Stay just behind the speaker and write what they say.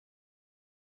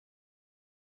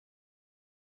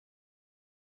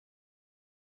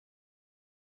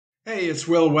Hey, it's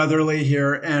Will Weatherly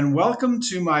here, and welcome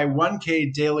to my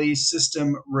 1K daily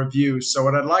system review. So,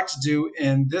 what I'd like to do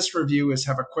in this review is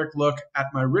have a quick look at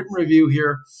my written review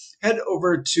here, head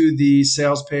over to the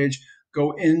sales page,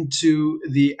 go into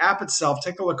the app itself,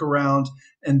 take a look around,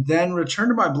 and then return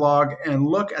to my blog and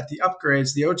look at the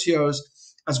upgrades, the OTOs,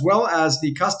 as well as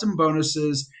the custom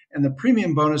bonuses and the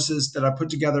premium bonuses that I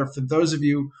put together for those of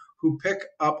you who pick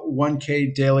up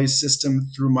 1K daily system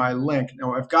through my link.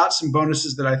 Now, I've got some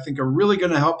bonuses that I think are really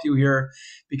going to help you here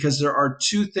because there are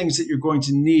two things that you're going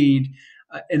to need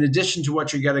in addition to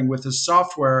what you're getting with the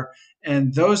software.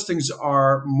 And those things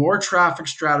are more traffic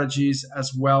strategies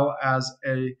as well as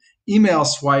a email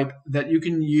swipe that you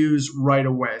can use right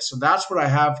away. So that's what I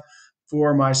have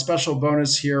for my special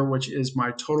bonus here, which is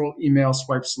my total email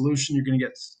swipe solution. You're going to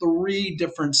get 3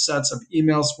 different sets of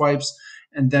email swipes.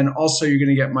 And then also you're going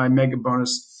to get my mega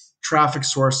bonus traffic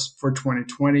source for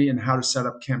 2020 and how to set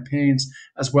up campaigns,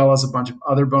 as well as a bunch of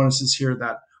other bonuses here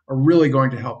that are really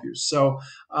going to help you. So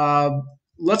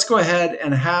let's go ahead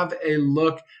and have a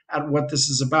look at what this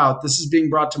is about. This is being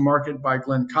brought to market by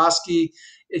Glynn Kosky.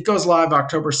 It goes live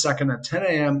October 2nd at 10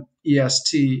 a.m.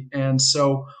 EST. And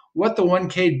so what the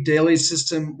 1K daily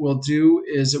system will do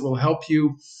is it will help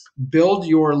you build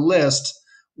your list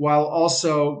while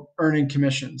also earning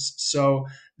commissions. So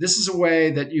this is a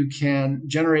way that you can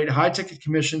generate high ticket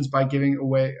commissions by giving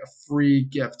away a free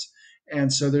gift.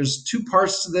 And so there's 2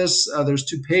 parts to this. There's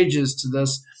 2 pages to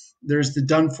this. There's the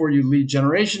done for you lead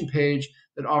generation page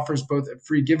that offers both a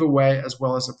free giveaway as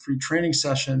well as a free training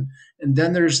session. And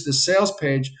then there's the sales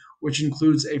page, which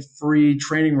includes a free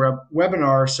training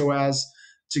webinar so as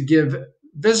to give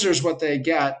visitors what they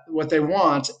get, what they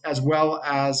want, as well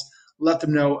as let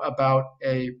them know about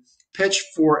a pitch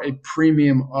for a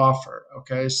premium offer.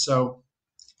 Okay, so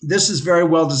this is very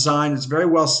well designed. It's very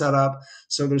well set up.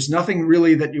 So there's nothing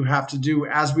really that you have to do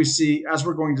as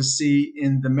we're going to see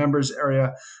in the members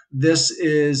area. This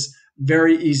is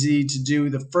very easy to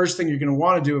do. The first thing you're going to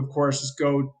want to do, of course, is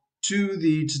go to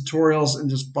the tutorials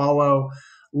and just follow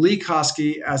Lee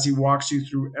Kosky as he walks you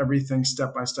through everything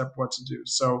step by step what to do.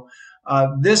 So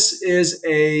this is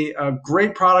a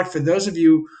great product for those of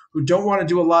you who don't want to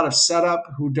do a lot of setup,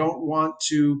 who don't want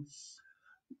to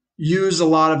use a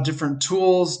lot of different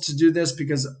tools to do this,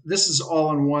 because this is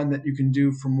all in one that you can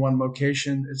do from one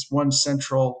location. It's one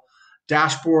central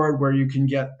dashboard where you can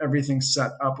get everything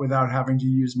set up without having to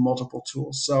use multiple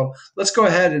tools. So let's go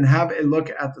ahead and have a look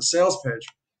at the sales page.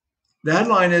 The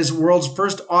headline is world's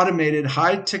first automated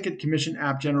high ticket commission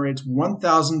app generates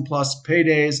 1,000 plus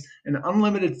paydays and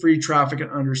unlimited free traffic in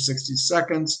under 60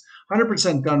 seconds.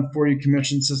 100% done for you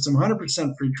commission system,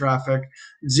 100% free traffic,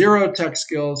 0 tech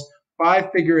skills,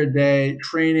 5-figure a day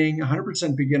training,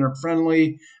 100% beginner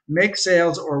friendly, make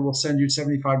sales or we'll send you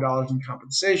 $75 in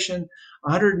compensation,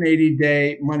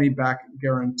 180-day money back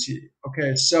guarantee.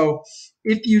 Okay, so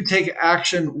if you take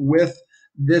action with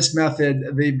this method,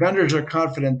 the vendors are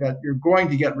confident that you're going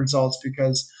to get results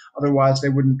because otherwise they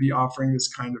wouldn't be offering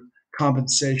this kind of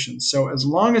compensation. So as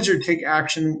long as you take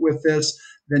action with this,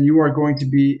 then you are going to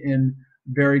be in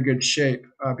very good shape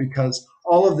because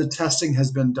all of the testing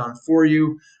has been done for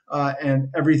you and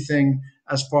everything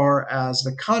as far as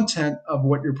the content of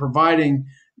what you're providing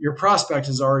your prospect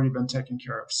has already been taken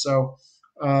care of. So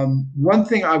one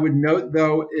thing I would note,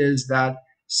 though, is that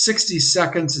 60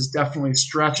 seconds is definitely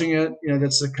stretching it. You know,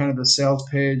 that's the kind of the sales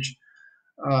page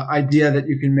idea that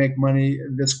you can make money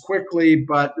this quickly,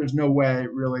 but there's no way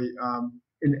really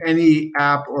in any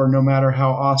app, or no matter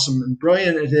how awesome and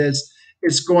brilliant it is,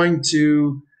 it's going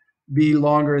to be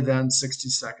longer than 60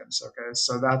 seconds. Okay,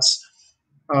 so that's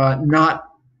not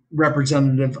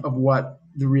representative of what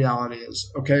the reality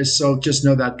is. Okay, so just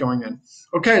know that going in.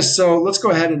 Okay, so let's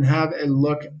go ahead and have a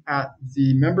look at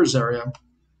the members area.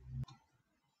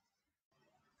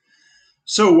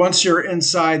 So once you're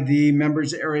inside the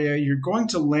members area, you're going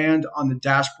to land on the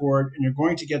dashboard and you're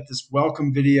going to get this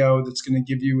welcome video that's going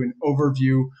to give you an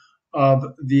overview of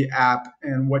the app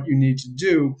and what you need to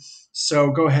do.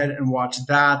 So go ahead and watch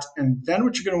that. And then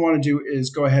what you're going to want to do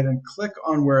is go ahead and click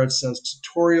on where it says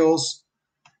tutorials.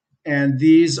 And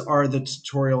these are the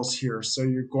tutorials here. So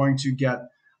you're going to get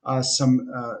some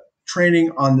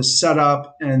training on the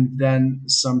setup and then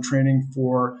some training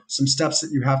for some steps that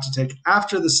you have to take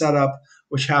after the setup,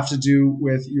 which have to do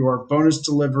with your bonus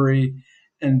delivery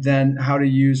and then how to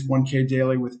use 1K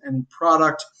daily with any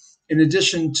product, in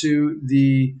addition to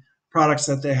the products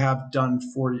that they have done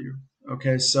for you.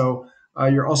 Okay, so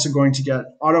you're also going to get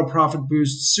auto profit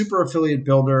boost, super affiliate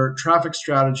builder, traffic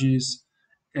strategies,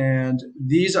 and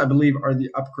these I believe are the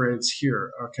upgrades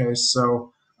here. Okay,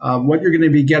 so what you're going to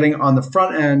be getting on the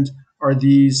front end are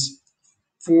these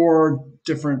 4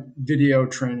 different video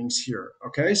trainings here.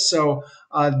 Okay, so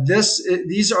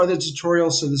these are the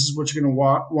tutorials. So this is what you're going to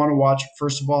want to watch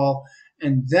first of all,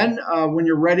 and then when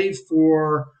you're ready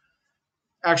for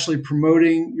actually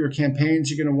promoting your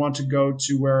campaigns, you're going to want to go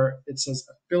to where it says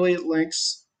affiliate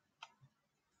links.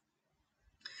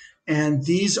 And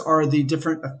these are the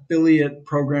different affiliate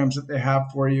programs that they have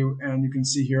for you. And you can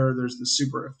see here, there's the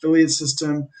Super Affiliate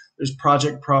System, there's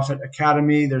Project Profit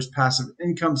Academy, there's Passive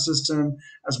Income System,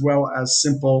 as well as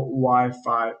Simple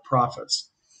Wi-Fi Profits.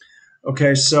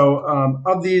 Okay, so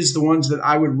of these, the ones that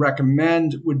I would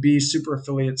recommend would be Super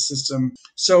Affiliate System.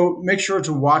 So make sure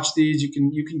to watch these. You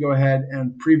can go ahead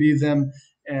and preview them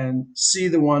and see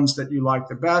the ones that you like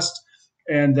the best,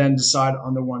 and then decide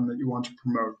on the one that you want to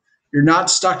promote. You're not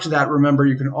stuck to that. Remember,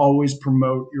 you can always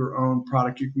promote your own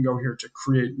product. You can go here to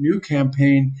create new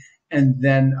campaign and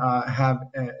then have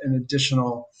an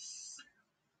additional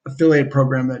affiliate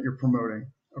program that you're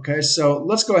promoting. Okay, so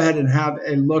let's go ahead and have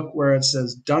a look where it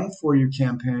says done for you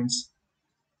campaigns.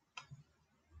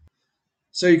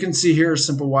 So you can see here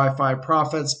Simple Wi-Fi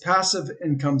Profits, Passive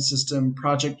Income System,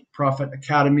 Project Profit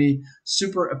Academy,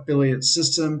 Super Affiliate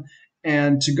System.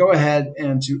 And to go ahead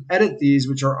and to edit these,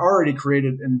 which are already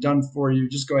created and done for you,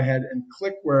 just go ahead and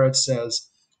click where it says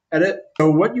edit. So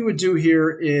what you would do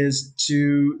here is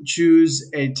to choose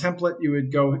a template. You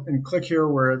would go and click here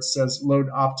where it says load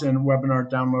opt-in webinar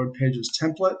download pages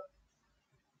template.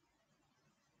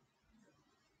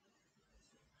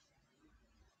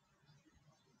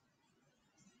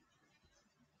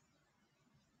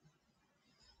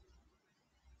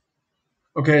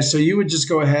 Okay, so you would just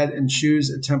go ahead and choose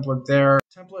a template there.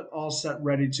 Template all set,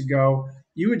 ready to go.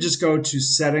 You would just go to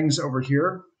settings over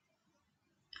here,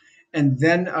 and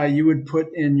then you would put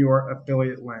in your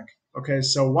affiliate link. Okay,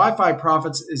 so Wi-Fi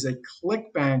Profits is a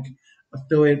ClickBank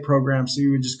affiliate program. So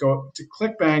you would just go to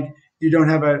ClickBank. If you don't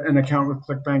have an account with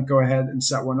ClickBank, go ahead and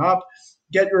set one up.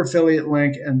 Get your affiliate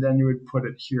link, and then you would put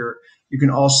it here. You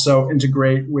can also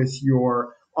integrate with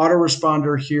your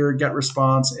autoresponder here,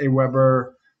 GetResponse,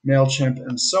 Aweber, MailChimp,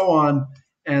 and so on.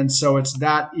 And so it's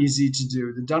that easy to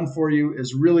do. The done for you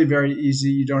is really very easy.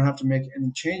 You don't have to make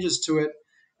any changes to it.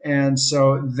 And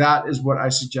so that is what I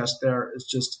suggest there, is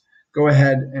just go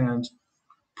ahead and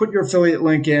put your affiliate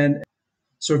link in.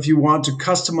 So if you want to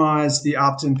customize the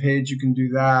opt-in page, you can do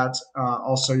that.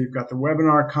 Also, you've got the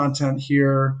webinar content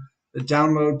here, the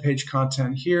download page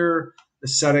content here, the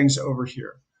settings over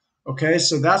here. Okay,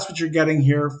 so that's what you're getting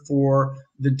here for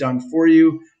the done for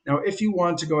you. Now, if you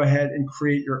want to go ahead and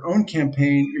create your own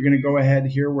campaign, you're going to go ahead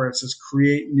here where it says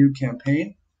create new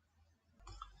campaign.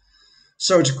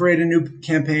 So to create a new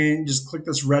campaign, just click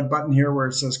this red button here where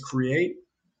it says create.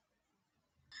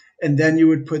 And then you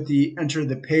would put the enter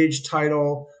the page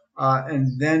title.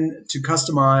 And then to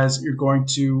customize, you're going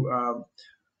to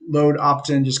load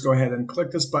opt-in. Just go ahead and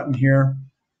click this button here.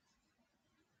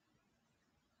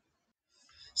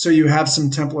 So you have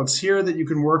some templates here that you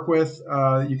can work with.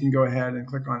 You can go ahead and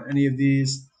click on any of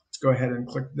these. Let's go ahead and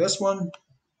click this one.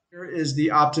 Here is the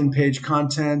opt-in page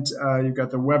content. You've got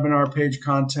the webinar page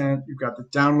content. You've got the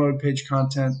download page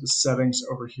content, the settings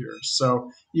over here.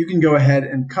 So you can go ahead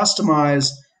and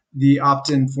customize the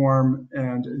opt-in form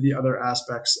and the other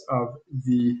aspects of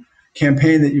the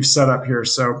campaign that you've set up here.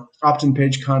 So opt-in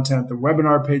page content, the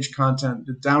webinar page content,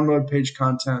 the download page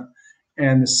content,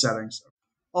 and the settings.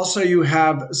 Also, you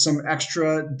have some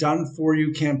extra done for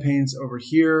you campaigns over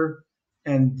here.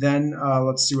 And then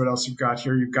let's see what else you've got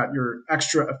here. You've got your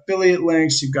extra affiliate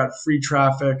links. You've got free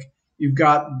traffic. You've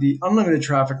got the unlimited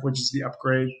traffic, which is the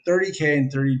upgrade, 30K in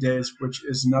 30 days, which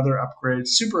is another upgrade,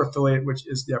 super affiliate, which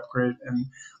is the upgrade, and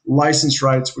license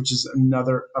rights, which is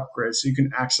another upgrade. So you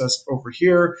can access over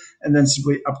here and then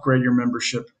simply upgrade your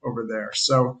membership over there.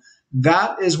 So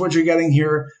that is what you're getting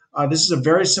here. This is a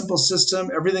very simple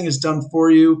system. Everything is done for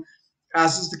you.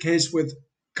 As is the case with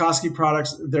Kosky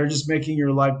products, they're just making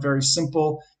your life very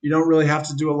simple. You don't really have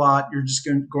to do a lot. You're just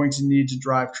going to need to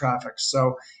drive traffic.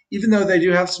 So even though they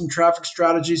do have some traffic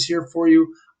strategies here for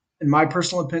you, in my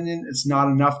personal opinion, it's not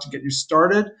enough to get you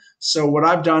started. So what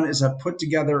I've done is I've put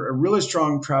together a really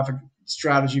strong traffic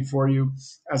strategy for you,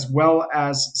 as well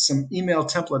as some email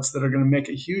templates that are going to make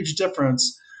a huge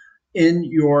difference in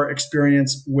your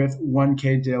experience with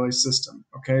 1K Daily System.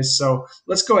 Okay, so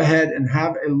let's go ahead and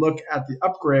have a look at the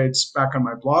upgrades back on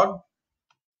my blog.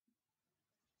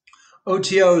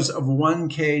 OTOs of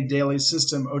 1K Daily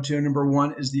System. OTO number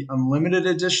 1 is the Unlimited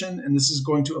Edition, and this is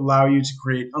going to allow you to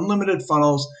create unlimited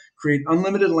funnels, create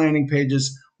unlimited landing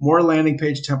pages, more landing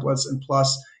page templates, and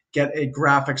plus get a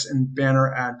graphics and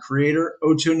banner ad creator.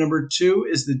 O2 number 2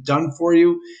 is the done for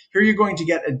you. Here you're going to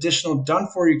get additional done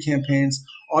for you campaigns.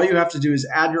 All you have to do is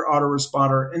add your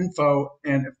autoresponder info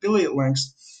and affiliate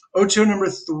links. O2 number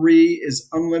 3 is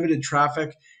unlimited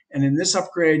traffic. And in this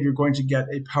upgrade, you're going to get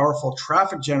a powerful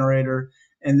traffic generator.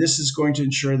 And this is going to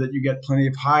ensure that you get plenty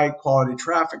of high quality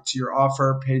traffic to your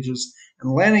offer pages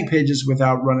and landing pages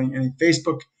without running any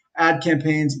Facebook ad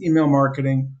campaigns, email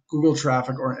marketing, Google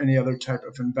traffic, or any other type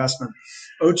of investment.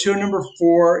 O2 number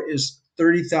 4 is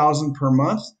 $30,000 per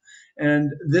month.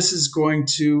 And this is going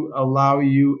to allow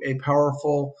you a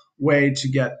powerful way to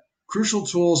get crucial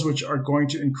tools which are going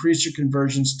to increase your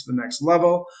conversions to the next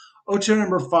level. O2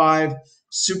 number 5,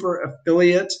 super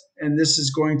affiliate, and this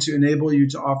is going to enable you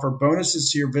to offer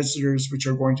bonuses to your visitors, which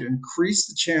are going to increase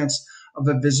the chance of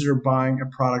a visitor buying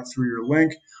a product through your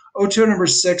link. O2 number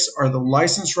 6 are the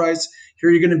license rights. Here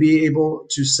you're going to be able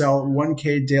to sell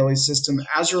 1K daily system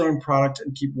as your own product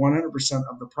and keep 100%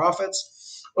 of the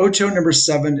profits. O2 number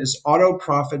 7 is auto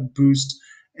profit boost,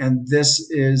 and this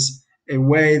is a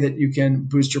way that you can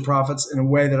boost your profits in a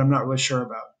way that I'm not really sure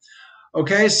about.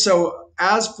 Okay, so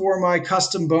as for my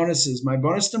custom bonuses, my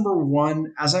bonus number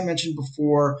 1, as I mentioned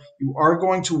before, you are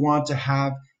going to want to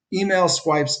have email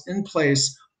swipes in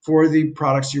place for the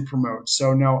products you promote.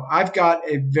 So now I've got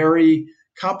a very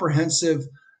comprehensive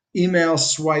email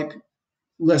swipe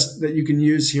list that you can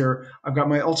use here. I've got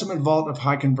my ultimate vault of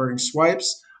high converting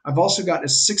swipes. I've also got a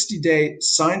 60-day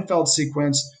Seinfeld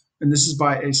sequence, and this is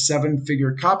by a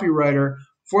 7-figure copywriter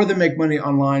for the Make Money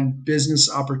Online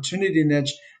business opportunity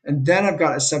niche. And then I've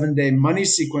got a 7-day money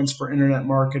sequence for internet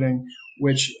marketing,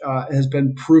 which has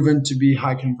been proven to be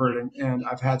high converting. And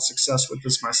I've had success with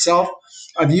this myself.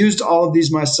 I've used all of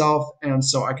these myself, and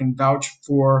so I can vouch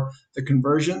for the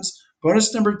conversions.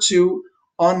 Bonus number 2,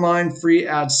 online free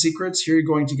ad secrets. Here you're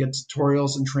going to get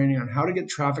tutorials and training on how to get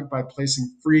traffic by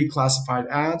placing free classified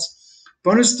ads.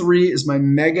 Bonus 3 is my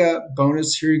mega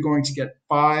bonus. Here you're going to get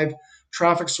 5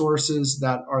 traffic sources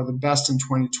that are the best in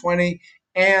 2020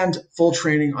 and full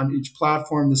training on each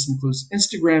platform. This includes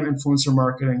Instagram influencer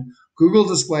marketing, Google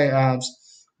display ads,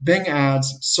 Bing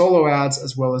ads, solo ads,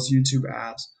 as well as YouTube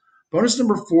ads. Bonus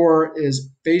number 4 is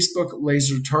Facebook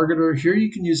laser targeter. Here you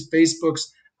can use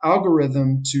Facebook's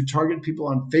algorithm to target people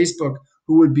on Facebook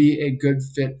who would be a good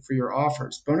fit for your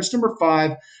offers. Bonus number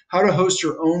 5, how to host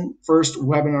your own first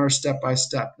webinar step by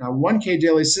step. Now, 1K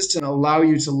Daily System allow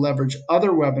you to leverage other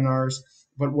webinars,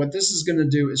 but what this is going to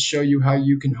do is show you how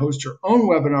you can host your own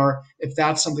webinar if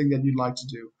that's something that you'd like to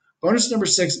do. Bonus number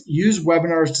 6, use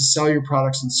webinars to sell your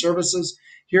products and services.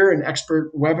 Here, an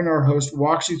expert webinar host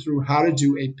walks you through how to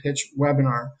do a pitch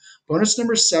webinar. Bonus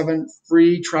number 7,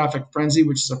 free traffic frenzy,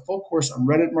 which is a full course on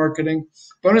Reddit marketing.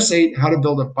 Bonus 8, how to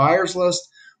build a buyer's list.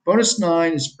 Bonus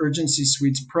 9 is Urgency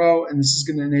Suites Pro, and this is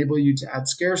going to enable you to add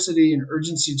scarcity and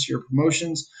urgency to your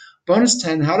promotions. Bonus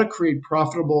 10, how to create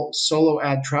profitable solo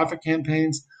ad traffic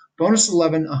campaigns. Bonus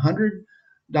 11,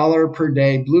 $100 per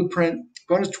day blueprint.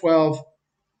 Bonus 12,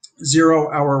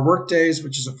 0-hour workdays,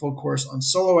 which is a full course on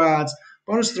solo ads.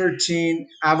 Bonus 13,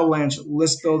 avalanche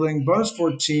list building. Bonus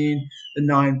 14, the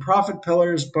 9 profit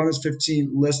pillars. Bonus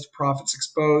 15, list profits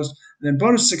exposed. And then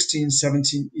bonus 16,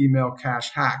 17 email cache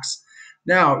hacks.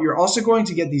 Now, you're also going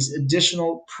to get these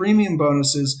additional premium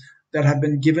bonuses that have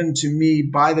been given to me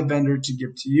by the vendor to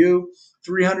give to you.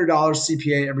 $300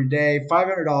 CPA every day,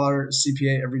 $500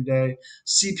 CPA every day,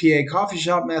 CPA coffee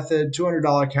shop method,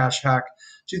 $200 cash hack,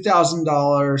 $2,000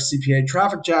 CPA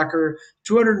traffic jacker,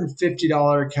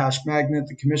 $250 cash magnet,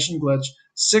 the commission glitch,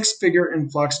 6-figure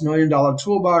influx, $1 million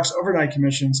toolbox, overnight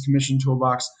commissions, commission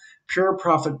toolbox, pure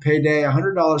profit payday,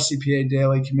 $100 CPA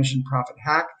daily commission profit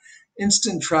hack,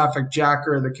 instant traffic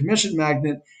jacker, the commission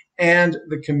magnet, and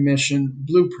the commission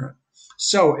blueprint.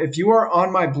 So if you are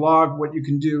on my blog, what you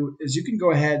can do is you can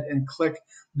go ahead and click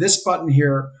this button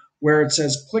here where it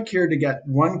says click here to get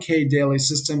 1K daily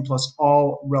system plus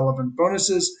all relevant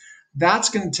bonuses. That's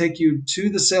going to take you to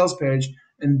the sales page.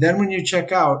 And then when you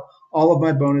check out, all of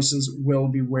my bonuses will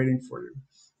be waiting for you.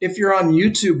 If you're on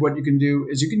YouTube, what you can do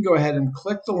is you can go ahead and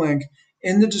click the link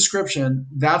in the description.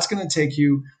 That's going to take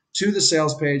you to the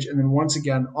sales page. And then once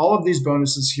again, all of these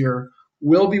bonuses here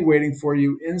will be waiting for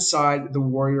you inside the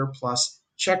Warrior Plus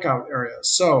checkout area.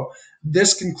 So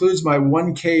this concludes my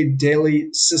 1K daily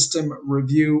system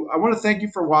review. I want to thank you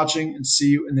for watching and see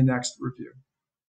you in the next review.